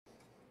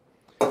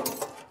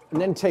And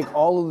then take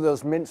all of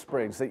those mint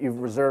sprigs that you've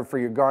reserved for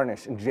your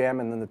garnish and jam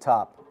them in the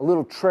top. A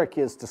little trick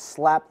is to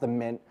slap the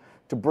mint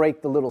to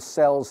break the little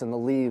cells in the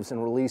leaves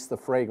and release the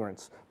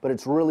fragrance. But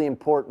it's really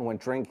important when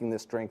drinking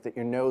this drink that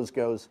your nose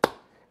goes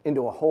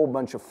into a whole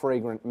bunch of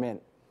fragrant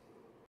mint.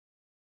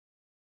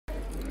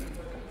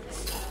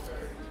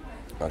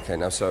 Okay,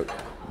 now so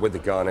with the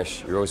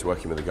garnish, you're always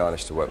working with the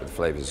garnish to work with the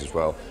flavors as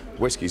well.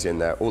 Whiskey's in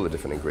there, all the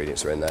different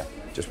ingredients are in there.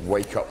 Just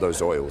wake up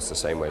those oils the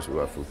same way as we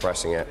were from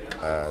pressing it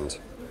and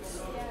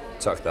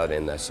tuck that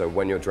in there. So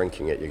when you're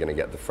drinking it, you're going to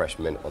get the fresh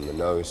mint on the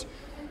nose.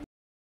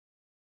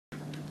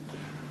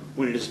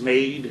 When it is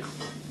made,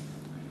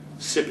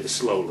 sip it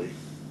slowly.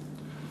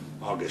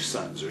 August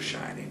suns are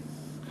shining.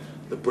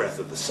 The breath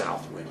of the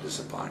south wind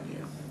is upon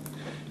you.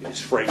 It is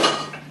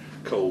fragrant,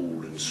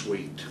 cold, and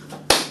sweet.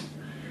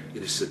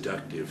 It is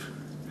seductive.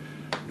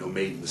 No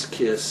maiden's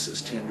kiss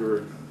is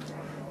tenderer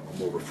or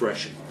more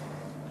refreshing.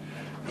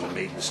 No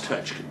maiden's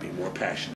touch could be more passionate.